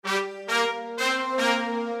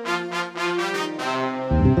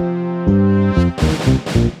Welcome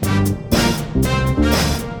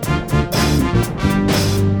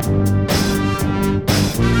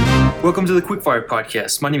to the Quickfire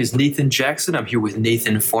Podcast. My name is Nathan Jackson. I'm here with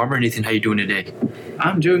Nathan Farmer. Nathan, how you doing today?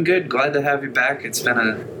 I'm doing good. Glad to have you back. It's been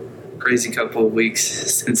a crazy couple of weeks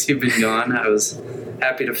since you've been gone. I was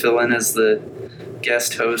happy to fill in as the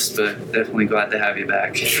guest host, but definitely glad to have you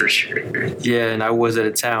back for sure. Yeah, and I was out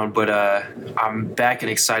of town, but I'm back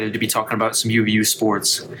and excited to be talking about some UVU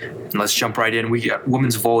sports. And let's jump right in. We got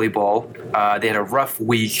women's volleyball. They had a rough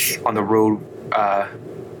week on the road.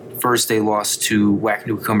 First, they lost to WAC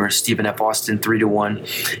newcomer Stephen F. Austin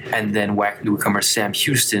 3-1, and then WAC newcomer Sam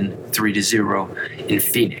Houston 3-0 in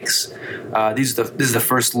Phoenix. This is the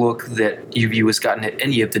first look that UVU has gotten at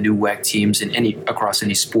any of the new WAC teams across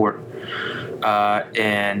any sport.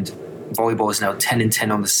 And volleyball is now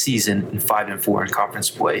 10-10 on the season and 5-4 in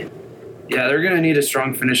conference play. Yeah, they're going to need a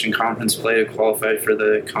strong finish in conference play to qualify for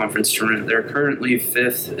the conference tournament. They're currently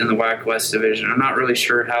 5th in the WAC West division. I'm not really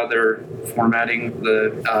sure how they're formatting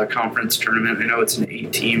the conference tournament. I know it's an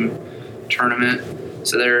 8-team tournament,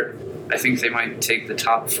 so I think they might take the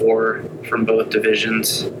top 4 from both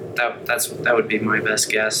divisions. That would be my best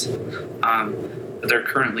guess. But they're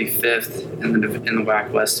currently 5th in the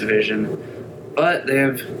WAC West division, but they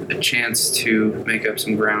have a chance to make up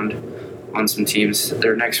some ground on some teams.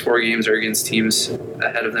 Their next 4 games are against teams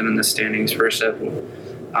ahead of them in the standings. First up,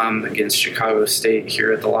 against Chicago State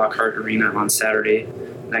here at the Lockhart Arena on Saturday.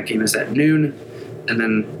 That game is at noon. And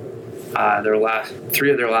then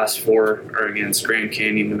 3 of their last 4 are against Grand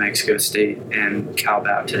Canyon, New Mexico State, and Cal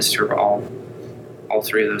Baptist, who are all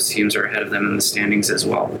 3 of those teams are ahead of them in the standings as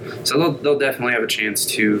well. So they'll definitely have a chance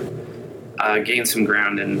to gain some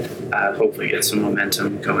ground and hopefully get some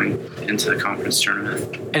momentum going into the conference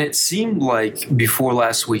tournament. And it seemed like before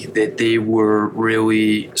last week that they were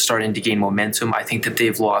really starting to gain momentum. I think that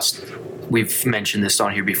they've lost, we've mentioned this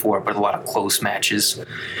on here before, but a lot of close matches.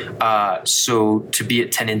 So to be at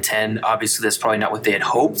 10-10, obviously that's probably not what they had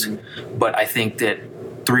hoped, but I think that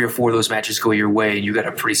 3 or 4 of those matches go your way and you got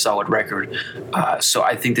a pretty solid record. So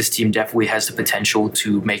I think this team definitely has the potential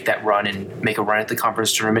to make that run and make a run at the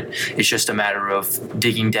conference tournament. It's just a matter of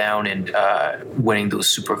digging down and winning those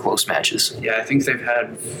super close matches. Yeah, I think they've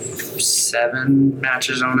had 7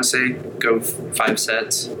 matches, I want to say, go 5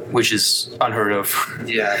 sets. Which is unheard of.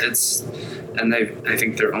 Yeah, I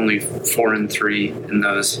think they're only 4-3 in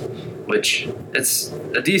those, which it's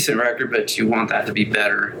a decent record, but you want that to be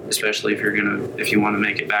better, especially if you want to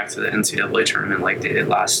make it back to the NCAA tournament like they did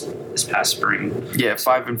this past spring. Yeah,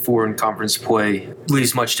 5-4 in conference play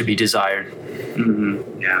leaves much to be desired.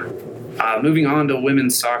 Mm-hmm. Yeah. Moving on to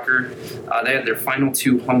women's soccer, they had their final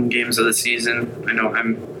 2 home games of the season. I know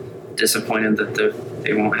I'm disappointed that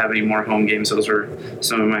they won't have any more home games. Those were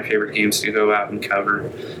some of my favorite games to go out and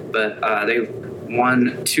cover, but they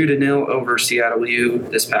won 2-0 over Seattle U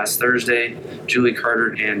this past Thursday. Julie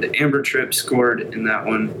Carter and Amber Tripp scored in that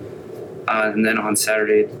one. And then on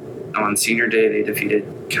Saturday, on senior day, they defeated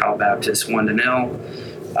Cal Baptist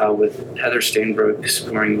 1-0 with Heather Stainbrook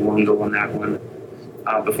scoring the 1 goal in that one.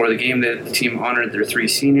 Before the game, the team honored their 3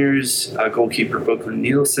 seniors, goalkeeper Brooklyn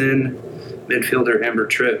Nielsen, midfielder Amber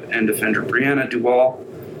Tripp, and defender Brianna Duval.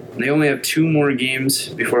 And they only have 2 more games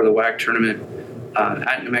before the WAC tournament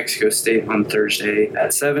at New Mexico State on Thursday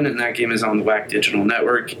at 7, and that game is on the WAC Digital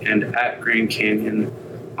Network, and at Grand Canyon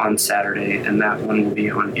on Saturday, and that one will be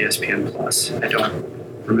on ESPN Plus. I don't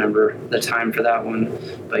remember the time for that one,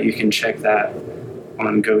 but you can check that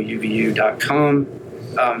on gouvu.com.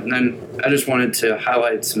 And then I just wanted to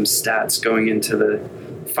highlight some stats going into the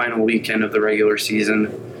final weekend of the regular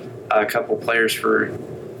season. A couple players for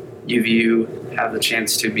UVU have the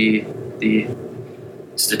chance to be the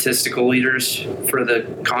statistical leaders for the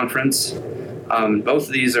conference. Both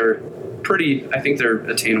of these are I think they're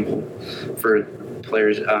attainable for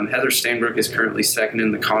players. Heather Stainbrook is currently 2nd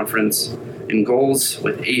in the conference in goals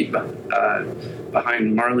with 8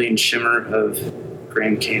 behind Marlene Schimmer of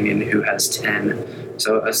Grand Canyon, who has 10.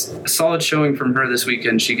 So a solid showing from her this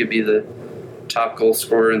weekend. She could be the top goal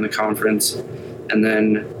scorer in the conference. And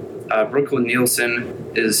then Brooklyn Nielsen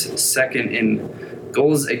is 2nd in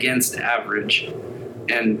goals against average.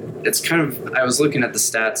 And it's I was looking at the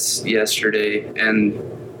stats yesterday, and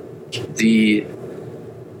it's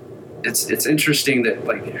interesting that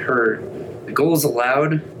the goals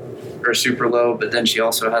allowed are super low, but then she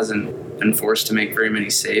also hasn't been forced to make very many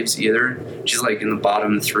saves either. She's in the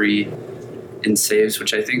bottom 3 in saves,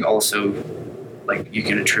 which I think also you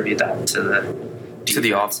can attribute that to the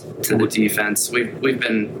defense.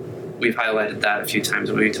 We've highlighted that a few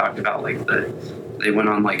times when we talked about they went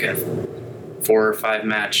on a 4 or 5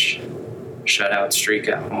 match shutout streak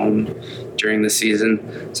at home during the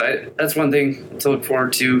season. So that's one thing to look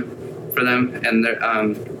forward to for them. And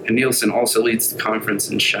Nielsen also leads the conference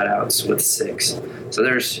in shutouts with 6. So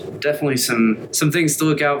there's definitely some things to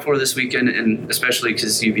look out for this weekend, and especially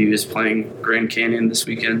because UVU is playing Grand Canyon this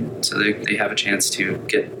weekend, so they have a chance to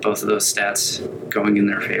get both of those stats going in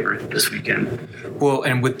their favor this weekend. Well,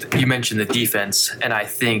 and you mentioned the defense, and I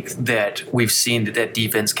think that we've seen that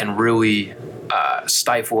defense can really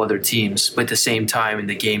stifle other teams, but at the same time, in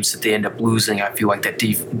the games that they end up losing, I feel like that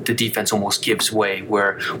the defense almost gives way,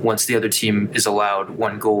 where once the other team is allowed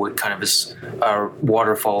one goal, it kind of is a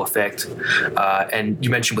waterfall effect. And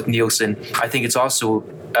you mentioned with Nielsen, I think it's also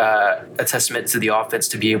a testament to the offense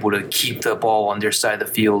to be able to keep the ball on their side of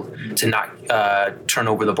the field, to not turn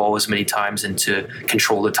over the ball as many times, and to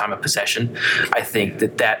control the time of possession. I think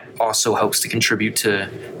that also helps to contribute to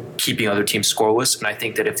keeping other teams scoreless. And I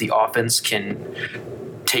think that if the offense can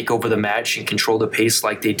take over the match and control the pace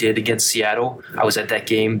like they did against Seattle, I was at that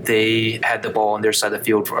game, they had the ball on their side of the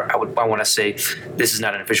field for, I want to say, this is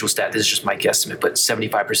not an official stat, this is just my guesstimate, but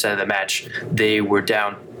 75% of the match, they were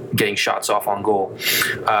down getting shots off on goal.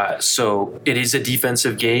 So it is a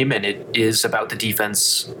defensive game, and it is about the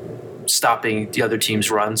defense stopping the other team's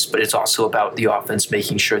runs, but it's also about the offense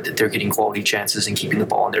making sure that they're getting quality chances and keeping the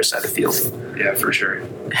ball on their side of the field. Yeah, for sure.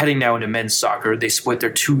 Heading now into men's soccer, they split their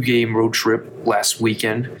 2-game road trip last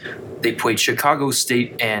weekend. They played Chicago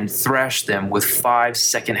State and thrashed them with 5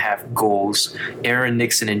 second-half goals. Aaron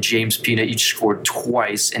Nixon and James Pina each scored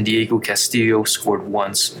twice, and Diego Castillo scored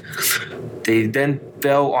once. They then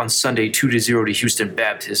fell on Sunday 2-0 to Houston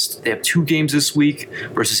Baptist. They have 2 games this week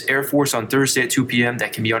versus Air Force on Thursday at 2 p.m.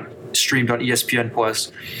 That can be streamed on ESPN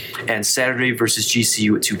Plus, and Saturday versus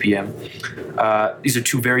GCU at 2 p.m. These are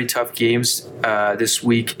 2 very tough games this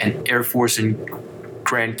week, and Air Force and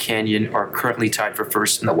Grand Canyon are currently tied for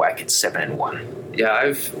first in the WAC at 7-1. Yeah,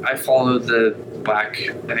 I followed the WAC.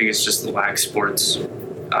 I think it's just the WAC Sports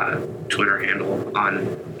Twitter handle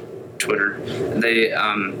on Twitter.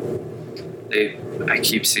 I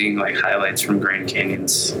keep seeing like highlights from Grand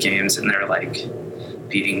Canyon's games, and they're like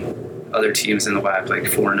beating other teams in the WAC like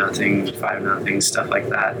 4-0, 5-0, stuff like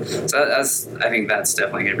that. So I think that's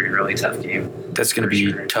definitely going to be a really tough game. That's going to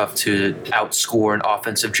be tough to outscore an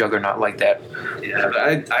offensive juggernaut like that. Yeah,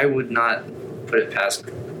 but I would not put it past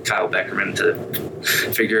Kyle Beckerman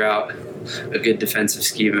to figure out a good defensive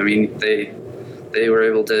scheme. I mean, they were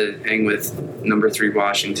able to hang with number 3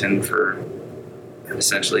 Washington for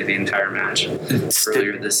essentially the entire match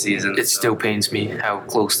earlier this season. It still pains me how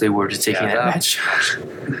close they were to taking that match.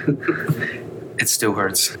 It still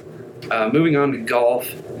hurts. Moving on to golf,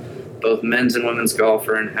 both men's and women's golf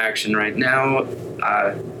are in action right now.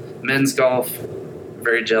 Men's golf,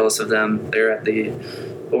 very jealous of them. They're at the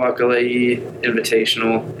Waikoloa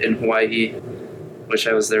Invitational in Hawaii. Wish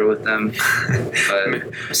I was there with them,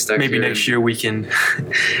 but stuck maybe here. Next year we can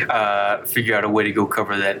figure out a way to go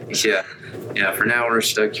cover that. Yeah. For now, we're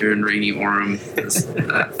stuck here in rainy Orem. It's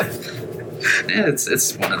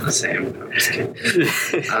one and the same. I'm just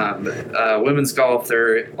kidding. Women's golf,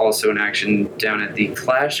 they're also in action down at the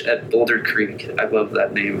Clash at Boulder Creek. I love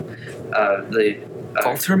that name.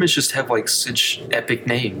 Golf tournaments just have like such epic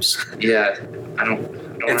names. Yeah, I don't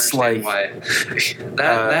it's understand like why.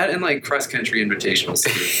 That and like cross country invitationals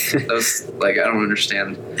too. Those I don't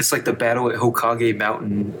understand. It's like the Battle at Hokage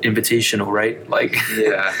Mountain Invitational, right? Like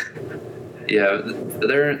yeah.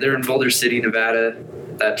 They're in Boulder City, Nevada.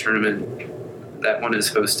 That tournament, that one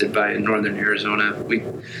is hosted by Northern Arizona.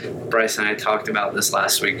 Bryce and I talked about this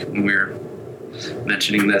last week when we were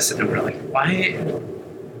mentioning this, and we're like,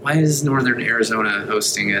 why is Northern Arizona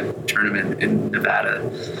hosting a tournament in Nevada?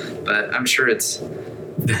 But I'm sure it's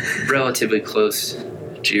relatively close,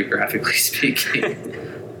 geographically speaking.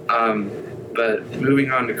 But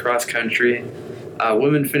moving on to cross country,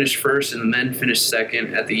 women finished first and the men finished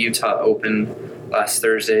second at the Utah Open last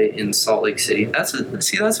Thursday in Salt Lake City. That's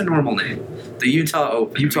a normal name. The Utah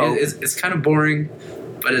Open. It's kind of boring,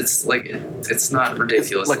 but it's not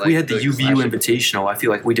ridiculous. Like we had the UVU Invitational. I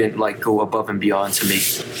feel like we didn't go above and beyond to make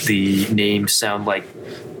the name sound like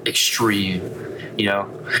extreme.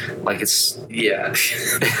 It's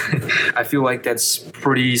I feel like that's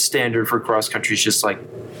pretty standard for cross country. It's just like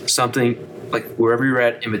something like wherever you're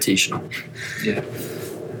at, invitational. Yeah.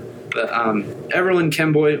 But Everlyn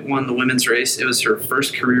Kemboy won the women's race. It was her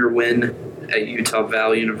first career win at Utah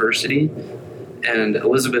Valley University. And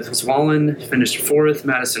Elizabeth Zwallen finished 4th,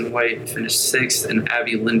 Madison White finished 6th, and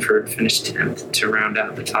Abby Linford finished 10th to round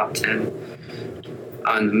out the top 10.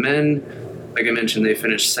 On the men, like I mentioned, they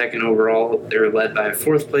finished 2nd overall. They were led by a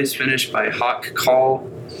 4th place finish by Hawk Call,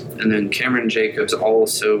 And then Cameron Jacobs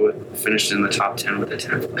also finished in the top 10 with a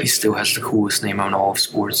 10th place. He still has the coolest name on all of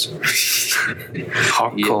sports.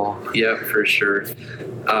 Hot call. Yeah, for sure.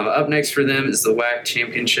 Up next for them is the WAC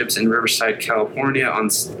Championships in Riverside, California on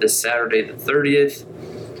this Saturday the 30th.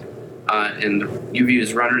 And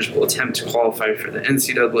UVU's runners will attempt to qualify for the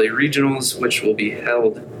NCAA Regionals, which will be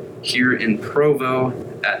held here in Provo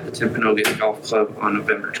at the Timpanogos Golf Club on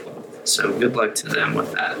November 12th. So good luck to them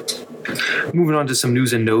with that. Moving on to some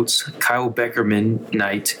news and notes. Kyle Beckerman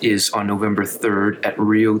night is on November 3rd at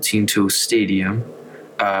Rio Tinto Stadium.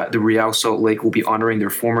 The Real Salt Lake will be honoring their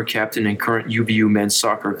former captain and current UVU men's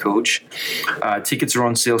soccer coach. Tickets are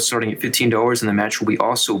on sale starting at $15, and the match will be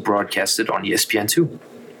also broadcasted on ESPN2.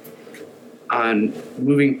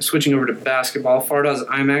 Switching over to basketball, Fardaws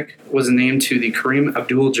Aimaq was named to the Kareem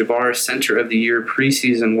Abdul-Jabbar Center of the Year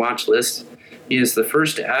preseason watch list. He is the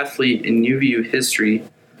first athlete in UVU history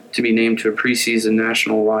to be named to a preseason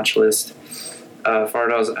national watch list.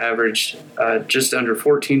 Fardaws averaged just under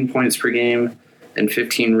 14 points per game and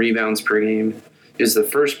 15 rebounds per game. He is the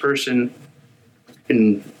first person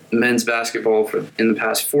in men's basketball in the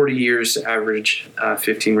past 40 years to average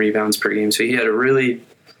 15 rebounds per game. So he had a really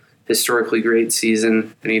historically great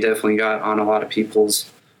season, and he definitely got on a lot of people's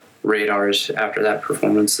radars after that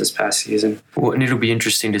performance this past season. Well, and it'll be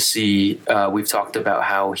interesting to see. We've talked about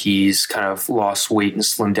how he's kind of lost weight and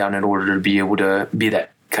slimmed down in order to be able to be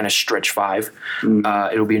that kind of stretch five.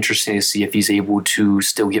 It'll be interesting to see if he's able to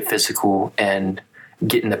still get physical and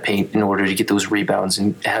get in the paint in order to get those rebounds,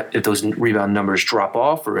 and if those rebound numbers drop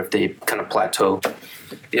off or if they kind of plateau.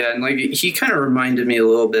 Yeah, and he kind of reminded me a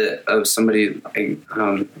little bit of somebody.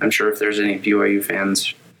 I'm sure if there's any BYU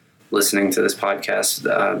fans listening to this podcast,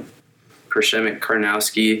 Przemek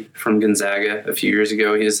Karnowski from Gonzaga a few years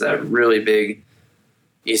ago. He's that really big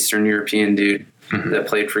Eastern European dude that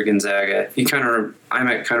played for Gonzaga.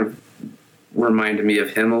 Aimaq kind of reminded me of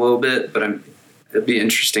him a little bit, but it'd be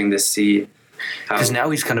interesting to see how. Because now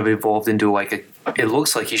he's kind of evolved into it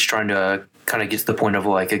looks like he's trying to kind of get to the point of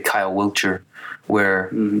like a Kyle Wiltshire,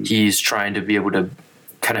 where he's trying to be able to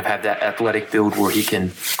kind of have that athletic build where he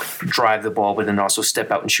can drive the ball, but then also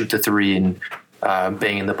step out and shoot the three and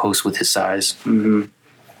bang in the post with his size.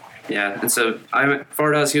 Yeah, and so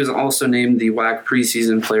Fardaws, he was also named the WAC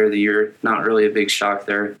preseason player of the year. Not really a big shock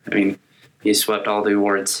there. I mean, he swept all the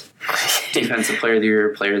awards. Defensive player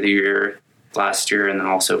of the year last year, and then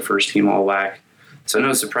also first team all WAC. So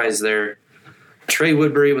no surprise there. Trey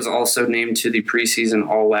Woodbury was also named to the preseason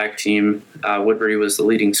all WAC team. Woodbury was the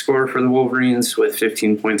leading scorer for the Wolverines with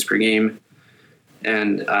 15 points per game.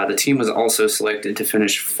 And the team was also selected to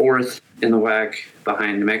finish fourth in the WAC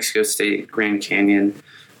behind New Mexico State, Grand Canyon,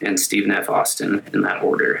 and Stephen F. Austin in that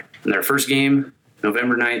order. In their first game,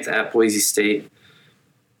 November 9th at Boise State.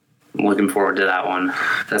 I'm looking forward to that one.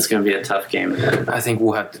 That's going to be a tough game. I think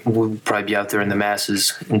we'll probably be out there in the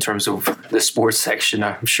masses in terms of the sports section.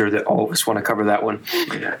 I'm sure that all of us want to cover that one.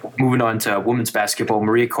 Yeah. Moving on to women's basketball,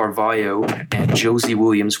 Maria Carvalho and Josie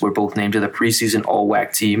Williams were both named to the preseason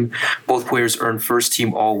All-WAC team. Both players earned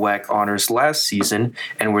first-team All-WAC honors last season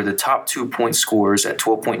and were the top 2-point scorers at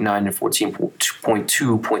 12.9 and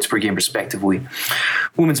 14.2 points per game, respectively.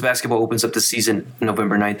 Women's basketball opens up the season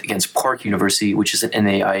November 9th against Park University, which is an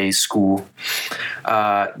NAIA school.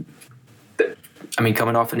 Coming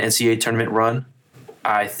off an NCAA tournament run,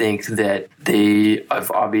 I think that they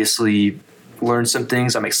have obviously learned some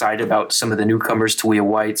things. I'm excited about some of the newcomers, Talia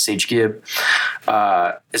White, Sage Gibb,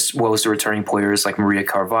 as well as the returning players like Maria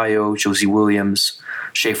Carvalho, Josie Williams,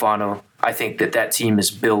 Shea Fano. I think that team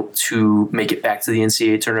is built to make it back to the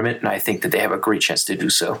NCAA tournament, and I think that they have a great chance to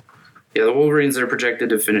do so. Yeah, the Wolverines are projected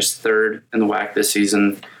to finish third in the WAC this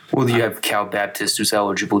season. Well, you have Cal Baptist, who's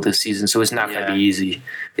eligible this season, so it's not going to be easy.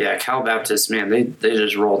 Yeah, Cal Baptist, man, they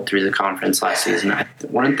just rolled through the conference last season.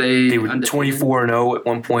 Weren't they? They were 24-0 at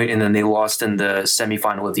one point, and then they lost in the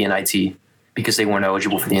semifinal of the NIT because they weren't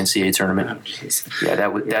eligible for the NCAA tournament. Oh,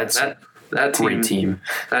 that's that great team.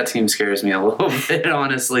 That team scares me a little bit,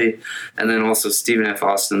 honestly. And then also Stephen F.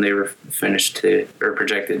 Austin, they were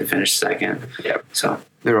projected to finish second. Yep. So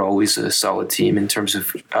they're always a solid team in terms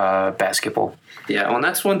of basketball. Yeah, well, and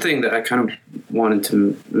that's one thing that I kind of wanted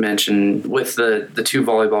to mention with the two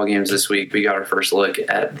volleyball games this week. We got our first look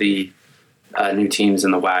at the new teams in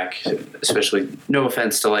the WAC, especially no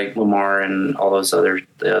offense to like Lamar and all those the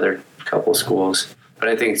other couple schools. But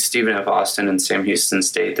I think Stephen F. Austin and Sam Houston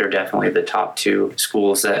State, they're definitely the top two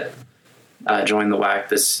schools that joined the WAC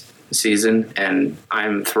this season. And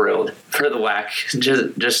I'm thrilled for the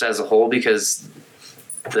WAC just as a whole because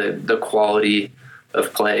the quality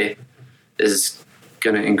of play is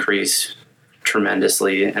going to increase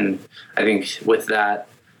tremendously. And I think with that,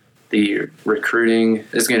 the recruiting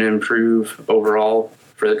is going to improve overall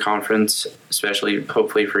for the conference, especially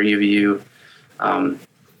hopefully for UVU.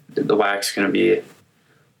 The WAC's going to be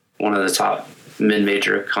one of the top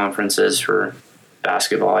mid-major conferences for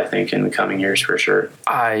basketball, I think, in the coming years for sure.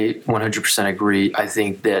 I 100% agree. I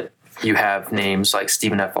think that you have names like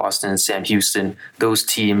Stephen F. Austin and Sam Houston. Those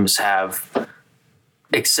teams have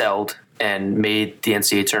excelled and made the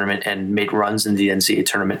NCAA tournament and made runs in the NCAA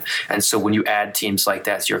tournament. And so when you add teams like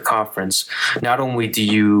that to your conference, not only do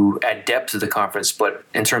you add depth to the conference, but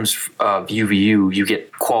in terms of UVU, you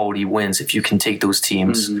get quality wins if you can take those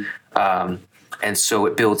teams. And so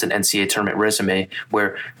it builds an NCAA tournament resume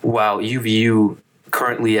where while UVU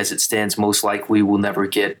currently as it stands most likely will never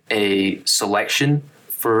get a selection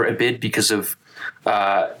for a bid because of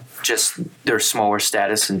just their smaller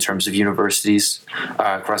status in terms of universities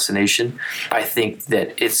across the nation. I think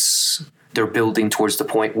that they're building towards the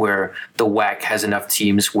point where the WAC has enough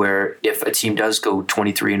teams where if a team does go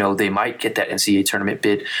 23-0, they might get that NCAA tournament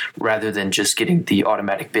bid rather than just getting the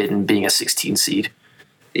automatic bid and being a 16 seed.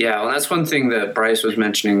 Yeah, well, that's one thing that Bryce was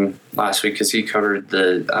mentioning last week because he covered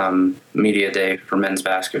the media day for men's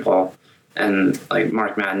basketball. And like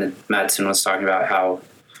Mark Madsen was talking about how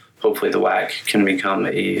hopefully the WAC can become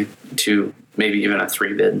a 2, maybe even a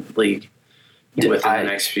 3-bid league within the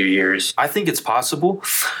next few years. I think it's possible.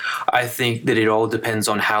 I think that it all depends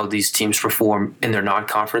on how these teams perform in their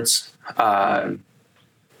non-conference.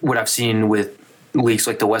 What I've seen with leagues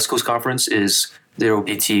like the West Coast Conference is there will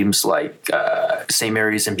be teams like St.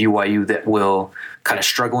 Mary's and BYU that will kind of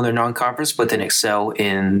struggle in their non-conference, but then excel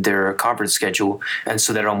in their conference schedule. And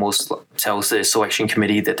so that almost tells the selection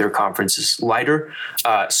committee that their conference is lighter.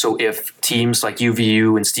 So if teams like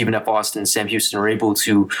UVU and Stephen F. Austin and Sam Houston are able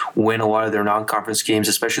to win a lot of their non-conference games,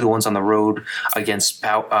 especially the ones on the road against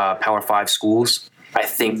Power 5 schools, I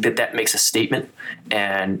think that makes a statement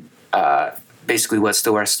and basically lets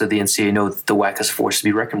the rest of the NCAA know that the WAC is a force to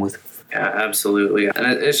be reckoned with. Yeah, absolutely. And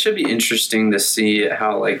it should be interesting to see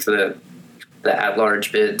how like the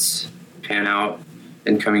at-large bids pan out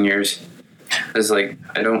in coming years. It's like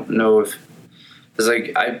I don't know if it's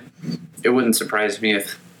like it wouldn't surprise me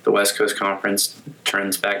if the West Coast Conference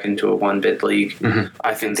turns back into a 1-bid league.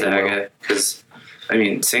 I think Gonzaga, because I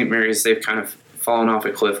mean St. Mary's, they've kind of fallen off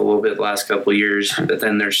a cliff a little bit the last couple of years, but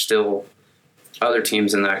then there's still other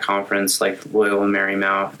teams in that conference like Loyola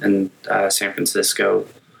Marymount and San Francisco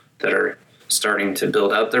that are starting to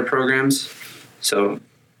build out their programs. So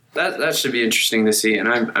that should be interesting to see. And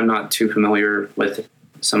I'm not too familiar with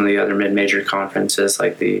some of the other mid-major conferences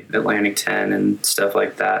like the Atlantic 10 and stuff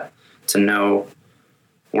like that to know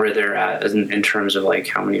where they're at in terms of like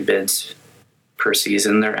how many bids per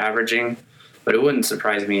season they're averaging. But it wouldn't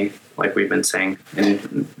surprise me, like we've been saying,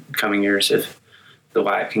 in coming years if the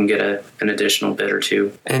WAC can get an additional bid or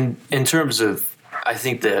two. And in terms of, I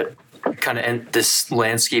think that kind of this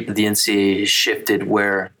landscape of the NCAA has shifted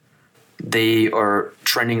where they are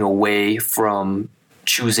trending away from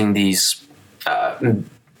choosing these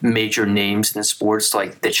major names in sports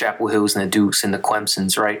like the Chapel Hills and the Dukes and the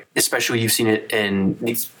Clemsons, right? Especially you've seen it in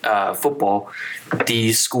football.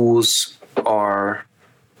 These schools are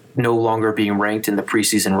no longer being ranked in the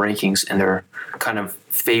preseason rankings, and they're kind of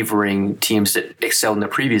favoring teams that excelled in the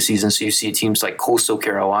previous season. So you see teams like Coastal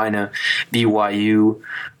Carolina, BYU,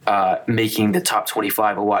 making the top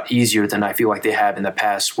 25 a lot easier than I feel like they have in the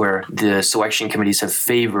past, where the selection committees have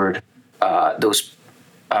favored those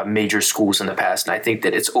major schools in the past. And I think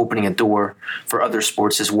that it's opening a door for other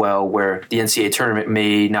sports as well, where the NCAA tournament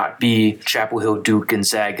may not be Chapel Hill, Duke,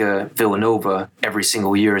 Gonzaga, Villanova every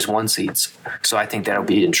single year as 1 seeds. So I think that'll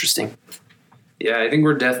be interesting. Yeah, I think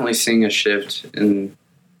we're definitely seeing a shift in,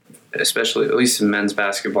 especially at least in men's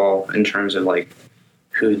basketball, in terms of like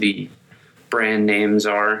who the brand names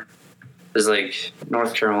are. There's like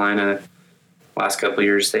North Carolina, last couple of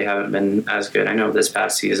years they haven't been as good. I know this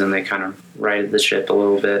past season they kind of righted the ship a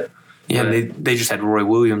little bit. Yeah, they just had Roy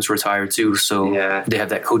Williams retire too, so yeah, they have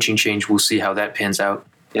that coaching change. We'll see how that pans out.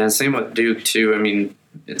 Yeah, and same with Duke too. I mean,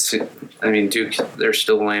 Duke, they're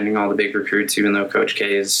still landing all the big recruits, even though Coach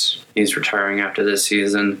K he's retiring after this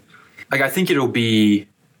season. Like I think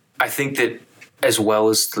that as well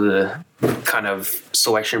as the kind of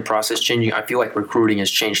selection process changing, I feel like recruiting has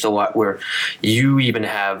changed a lot, where you even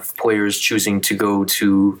have players choosing to go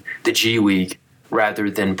to the G League rather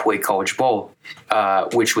than play college ball,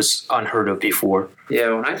 which was unheard of before. Yeah,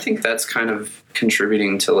 well, I think that's kind of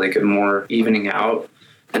contributing to like a more evening out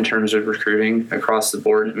in terms of recruiting across the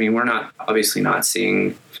board. I mean, we're obviously not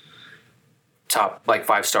seeing top like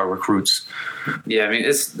 5-star recruits. Yeah, I mean,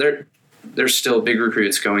 there's still big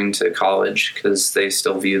recruits going to college because they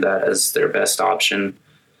still view that as their best option.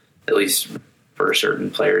 at least for certain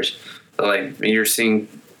players. But like you're seeing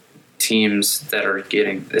teams that are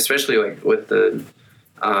getting, especially like with the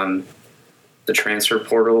transfer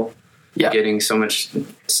portal, getting so much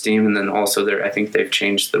steam, and then also I think they've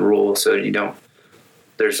changed the rule so you don't.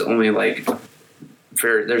 There's only like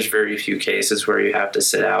there's very few cases where you have to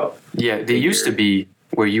sit out. Yeah, they used to be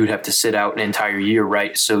where you'd have to sit out an entire year,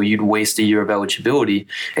 right? So you'd waste a year of eligibility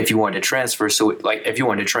if you wanted to transfer. So like if you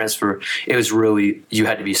wanted to transfer, it was really, you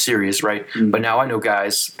had to be serious, right? Mm-hmm. But now I know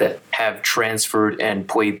guys that have transferred and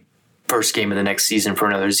played first game of the next season for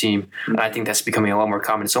another team. Mm-hmm. And I think that's becoming a lot more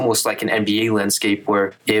common. It's almost like an NBA landscape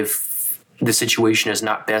where if the situation is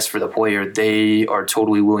not best for the player, they are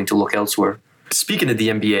totally willing to look elsewhere. Speaking of the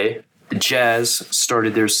NBA, the Jazz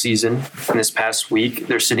started their season this past week.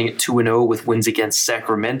 They're sitting at 2-0 with wins against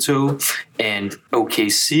Sacramento and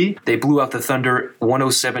OKC. They blew out the Thunder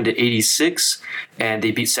 107-86, and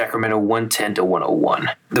they beat Sacramento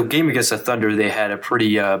 110-101. The game against the Thunder, they had a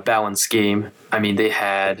pretty balanced game. I mean, they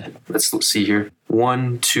had, let's see here,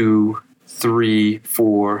 1, 2, 3,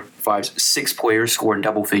 4, 5, 6 players scoring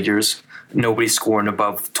double figures. Nobody scoring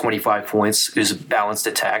above 25 points. It was a balanced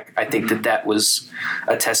attack. I think that was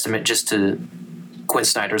a testament just to Quinn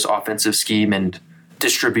Snyder's offensive scheme and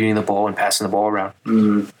distributing the ball and passing the ball around.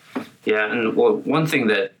 Mm-hmm. Yeah, and well, one thing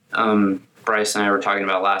that Bryce and I were talking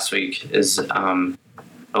about last week is, at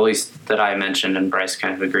least that I mentioned, and Bryce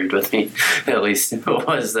kind of agreed with me, at least,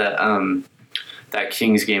 was that that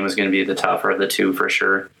Kings game was going to be the tougher of the two for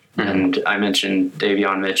sure. Mm-hmm. And I mentioned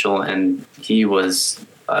Davion Mitchell, and he was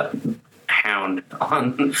hound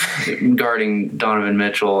on guarding Donovan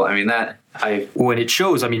Mitchell. I mean, when it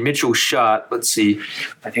shows, I mean, Mitchell shot, let's see.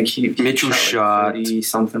 I think Mitchell shot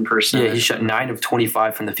 30-something%. Yeah, he shot 9 of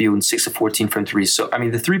 25 from the field and 6 of 14 from 3. So, I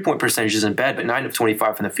mean, the 3-point percentage isn't bad, but 9 of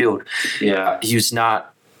 25 from the field. Yeah. He was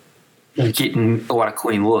not getting a lot of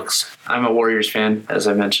clean looks. I'm a Warriors fan, as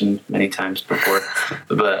I mentioned many times before.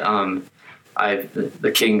 But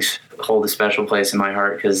the Kings hold a special place in my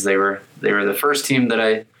heart because they were the first team that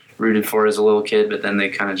I rooted for as a little kid, but then they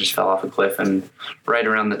kind of just fell off a cliff. And right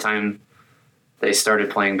around the time they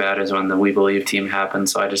started playing bad is when the We Believe team happened.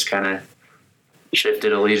 So I just kind of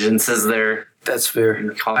shifted allegiances there. That's fair. You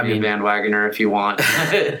can call me a bandwagoner if you want.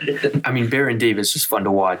 I mean, Baron Davis is fun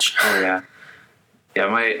to watch. Oh yeah,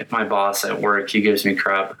 yeah. My boss at work, he gives me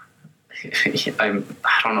crap. I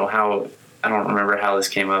don't remember how this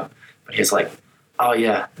came up, but he's like, "Oh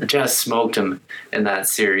yeah, the Jazz smoked him in that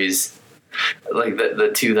series." Like the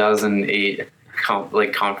 2008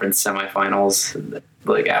 conference semifinals,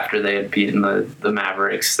 like after they had beaten the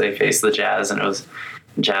Mavericks, they faced the Jazz, and it was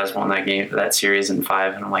Jazz won that series in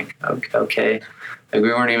 5. And I'm like, okay, like we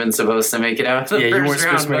weren't even supposed to make it out. You weren't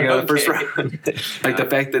supposed to make it out of the first round. Like the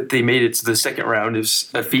fact that they made it to the second round is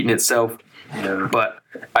a feat in itself. Yeah. But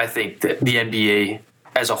I think that the NBA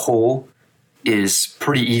as a whole is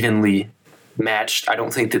pretty evenly matched. I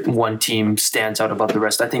don't think that one team stands out above the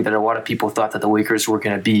rest. I think that a lot of people thought that the Lakers were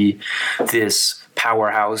going to be this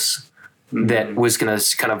powerhouse that was going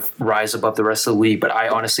to kind of rise above the rest of the league. But I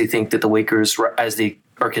honestly think that the Lakers, as they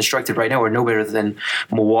are constructed right now, are no better than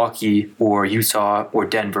Milwaukee or Utah or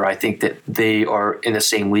Denver. I think that they are in the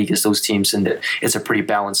same league as those teams, and that it's a pretty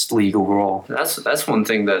balanced league overall. That's one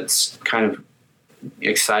thing that's kind of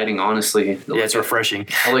exciting, honestly. Yeah, it's refreshing.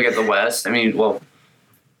 I look at the West. I mean, well,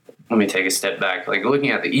 let me take a step back. Like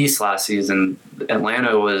looking at the East last season,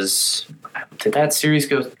 Atlanta did that series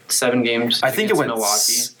go 7 games? I think it went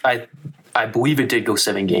Milwaukee. I believe it did go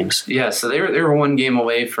 7 games. Yeah, so they were 1 game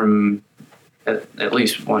away from at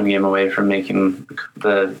least 1 game away from making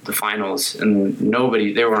the finals, and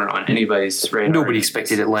they weren't on anybody's radar. Nobody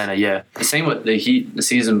expected Atlanta. Yeah. The same with the Heat the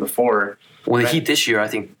season before. Well, the Heat this year, I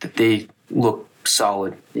think that they look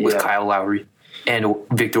solid with Kyle Lowry and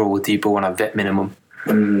Victor Oladipo on a vet minimum.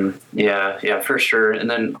 Yeah, for sure. And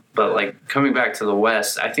then, but like coming back to the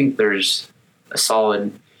West, I think there's a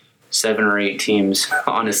solid 7 or 8 teams,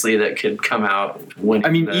 honestly, that could come out winning. I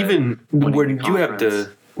mean, even when you have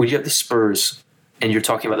the Spurs, and you're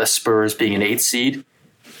talking about the Spurs being an 8th seed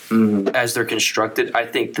as they're constructed, I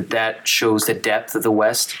think that shows the depth of the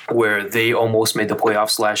West, where they almost made the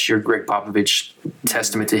playoffs last year. Greg Popovich,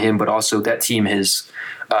 testament to him, but also that team has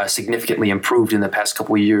significantly improved in the past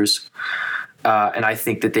couple of years. And I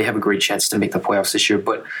think that they have a great chance to make the playoffs this year.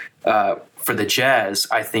 But for the Jazz,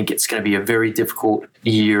 I think it's going to be a very difficult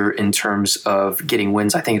year in terms of getting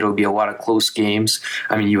wins. I think it'll be a lot of close games.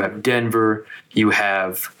 I mean, you have Denver, you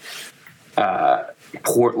have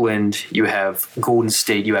Portland, you have Golden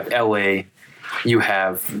State, you have LA, you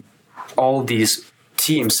have all these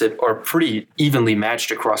teams that are pretty evenly matched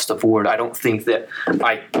across the board. I don't think that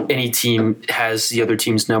any team has the other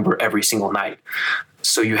team's number every single night.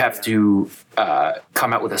 So you have to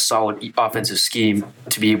come out with a solid offensive scheme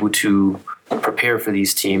to be able to prepare for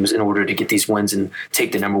these teams in order to get these wins and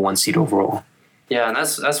take the number one seed overall. Yeah, and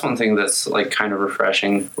that's one thing that's like kind of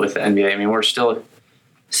refreshing with the NBA. I mean, we're still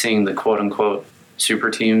seeing the quote unquote super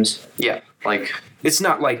teams. Yeah. Like, it's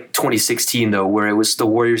not like 2016 though, where it was the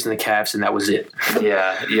Warriors and the Cavs and that was it.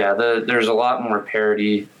 Yeah. There's a lot more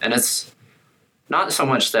parity, and it's not so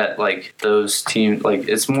much that like those teams, like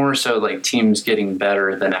it's more so like teams getting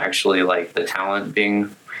better than actually like the talent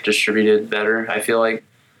being distributed better. I feel like,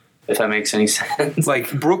 if that makes any sense.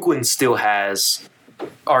 Like Brooklyn still has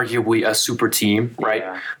arguably a super team, right?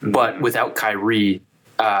 Yeah. But without Kyrie,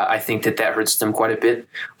 I think that hurts them quite a bit.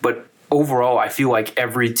 But overall, I feel like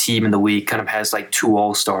every team in the league kind of has like two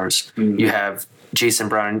all-stars. Mm-hmm. You have Jaylen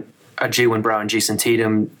Brown, Jason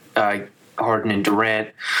Tatum, Harden and Durant,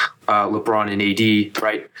 LeBron and AD,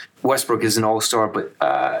 right? Westbrook is an all-star, but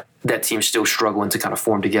that team's still struggling to kind of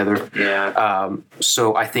form together. Yeah.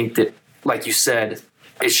 So I think that, like you said,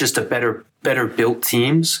 it's just a better built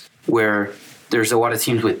teams where there's a lot of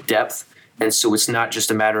teams with depth. And so it's not just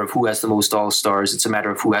a matter of who has the most all-stars. It's a matter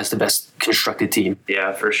of who has the best constructed team.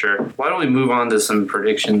 Yeah, for sure. Why don't we move on to some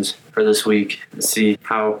predictions for this week and see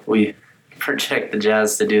how we project the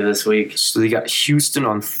Jazz to do this week. So they got Houston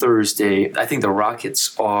on Thursday. I think the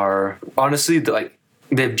Rockets are, honestly, they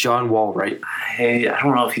have John Wall, right? Hey, I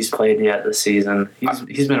don't know if he's played yet this season.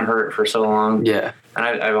 He's been hurt for so long. Yeah. And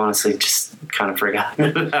I've honestly just kind of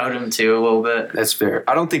forgotten about him too a little bit. That's fair.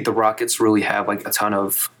 I don't think the Rockets really have like a ton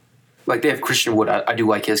of, like they have Christian Wood. I do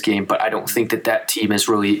like his game, but I don't think that team is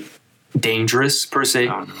really dangerous per se.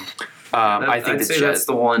 I don't know. I think I'd say that's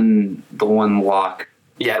the one lock.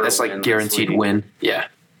 Yeah, that's like guaranteed win. Yeah.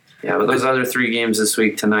 Yeah, but those other three games this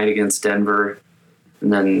week, tonight against Denver,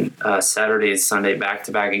 and then Saturday and Sunday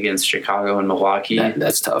back-to-back against Chicago and Milwaukee.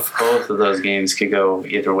 That's tough. Both of those games could go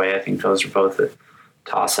either way. I think those are both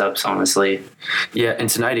toss-ups, honestly. Yeah, and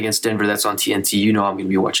tonight against Denver, that's on TNT. You know I'm going to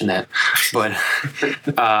be watching that. But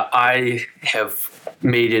I have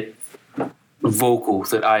made it vocal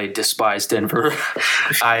that I despise Denver.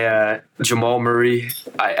 Jamal Murray,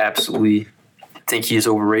 I absolutely think he is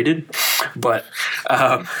overrated. But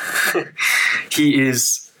he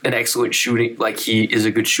is an excellent shooting. Like, he is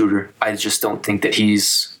a good shooter. I just don't think that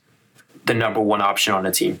he's the number one option on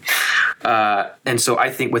the team. And so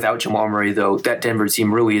I think without Jamal Murray, though, that Denver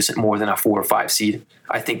team really isn't more than a 4 or 5 seed.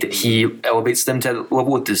 I think that he elevates them to that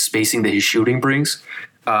level with the spacing that his shooting brings,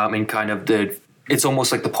 and kind of it's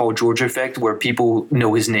almost like the Paul George effect where people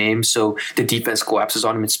know his name, so the defense collapses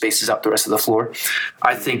on him and spaces out the rest of the floor.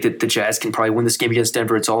 I think that the Jazz can probably win this game against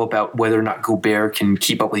Denver. It's all about whether or not Gobert can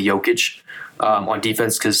keep up with Jokic on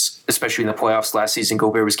defense, because especially in the playoffs last season,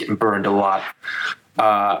 Gobert was getting burned a lot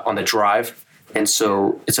on the drive. And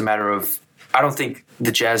so it's a matter of, I don't think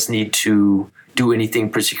the Jazz need to do anything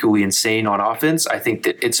particularly insane on offense. I think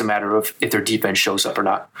that it's a matter of if their defense shows up or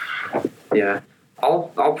not. Yeah.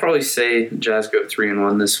 I'll probably say Jazz go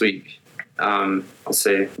 3-1 this week. I'll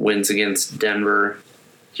say wins against Denver,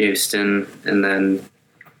 Houston, and then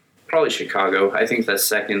probably Chicago. I think the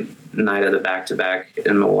second night of the back-to-back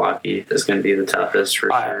in Milwaukee is going to be the toughest for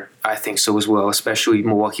sure. I think so as well, especially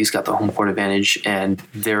Milwaukee's got the home court advantage, and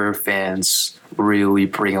their fans really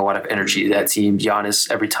bring a lot of energy to that team. Giannis,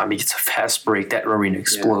 every time he gets a fast break, that arena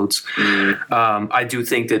explodes. Yeah. Mm-hmm. I do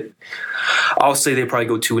think that I'll say they probably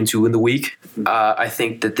go 2-2 in the week. I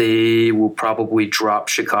think that they will probably drop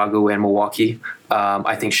Chicago and Milwaukee.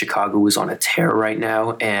 I think Chicago is on a tear right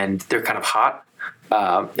now, and they're kind of hot.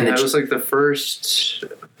 And it was like the first.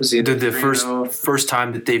 Was it the first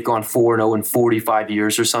time that they've gone 4-0 in 45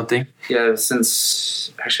 years or something? Yeah,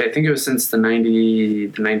 since I think it was since the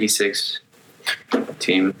 96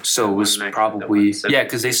 team. So it was probably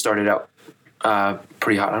because they started out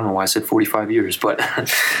pretty hot. I don't know why I said 45 years, but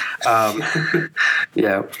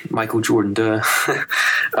yeah, Michael Jordan. Duh.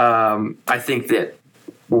 I think that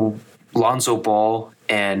Lonzo Ball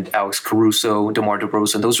and Alex Caruso, DeMar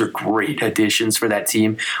DeRozan, those are great additions for that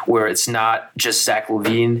team, where it's not just Zach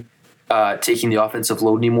LaVine taking the offensive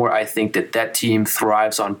load anymore. I think that team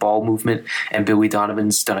thrives on ball movement, and Billy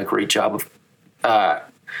Donovan's done a great job of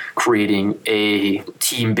creating a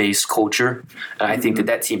team-based culture. And I think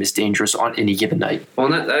that team is dangerous on any given night.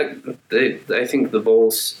 Well, I think the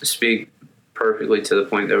Bulls speak perfectly to the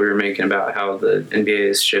point that we were making about how the NBA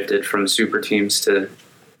has shifted from super teams to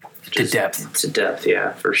depth. To depth,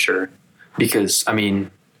 yeah, for sure. Because, I mean,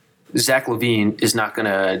 Zach LaVine is not going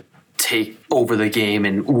to take over the game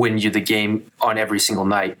and win you the game on every single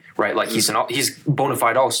night, right? Like he's bona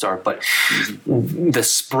fide all-star, but the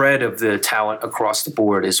spread of the talent across the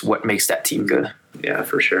board is what makes that team good. Yeah,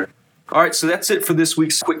 for sure. All right, so that's it for this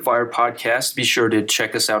week's Quickfire podcast. Be sure to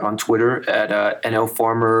check us out on Twitter at NL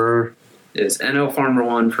Farmer. It's NL Farmer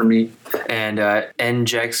 1 for me. And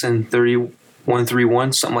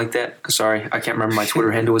NJackson3131, something like that. Sorry, I can't remember my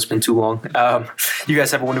Twitter handle. It's been too long. You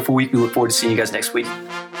guys have a wonderful week. We look forward to seeing you guys next week.